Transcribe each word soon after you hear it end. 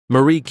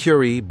Marie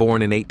Curie,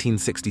 born in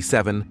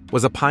 1867,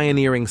 was a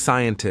pioneering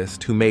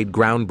scientist who made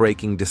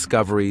groundbreaking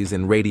discoveries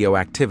in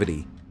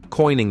radioactivity,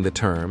 coining the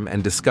term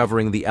and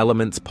discovering the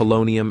elements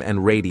polonium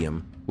and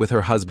radium with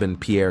her husband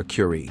Pierre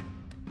Curie.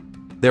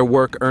 Their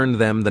work earned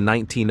them the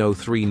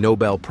 1903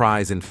 Nobel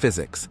Prize in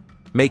Physics,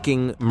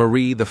 making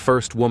Marie the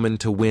first woman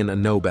to win a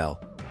Nobel.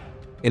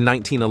 In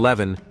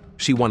 1911,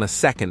 she won a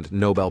second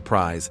Nobel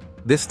Prize,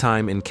 this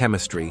time in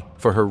chemistry,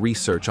 for her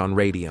research on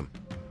radium.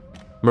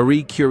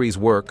 Marie Curie's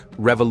work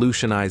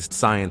revolutionized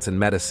science and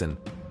medicine,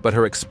 but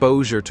her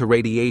exposure to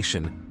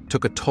radiation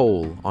took a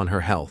toll on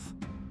her health.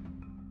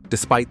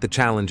 Despite the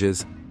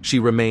challenges, she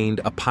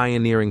remained a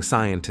pioneering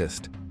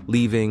scientist,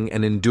 leaving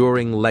an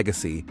enduring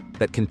legacy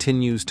that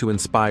continues to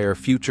inspire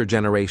future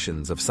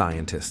generations of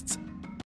scientists.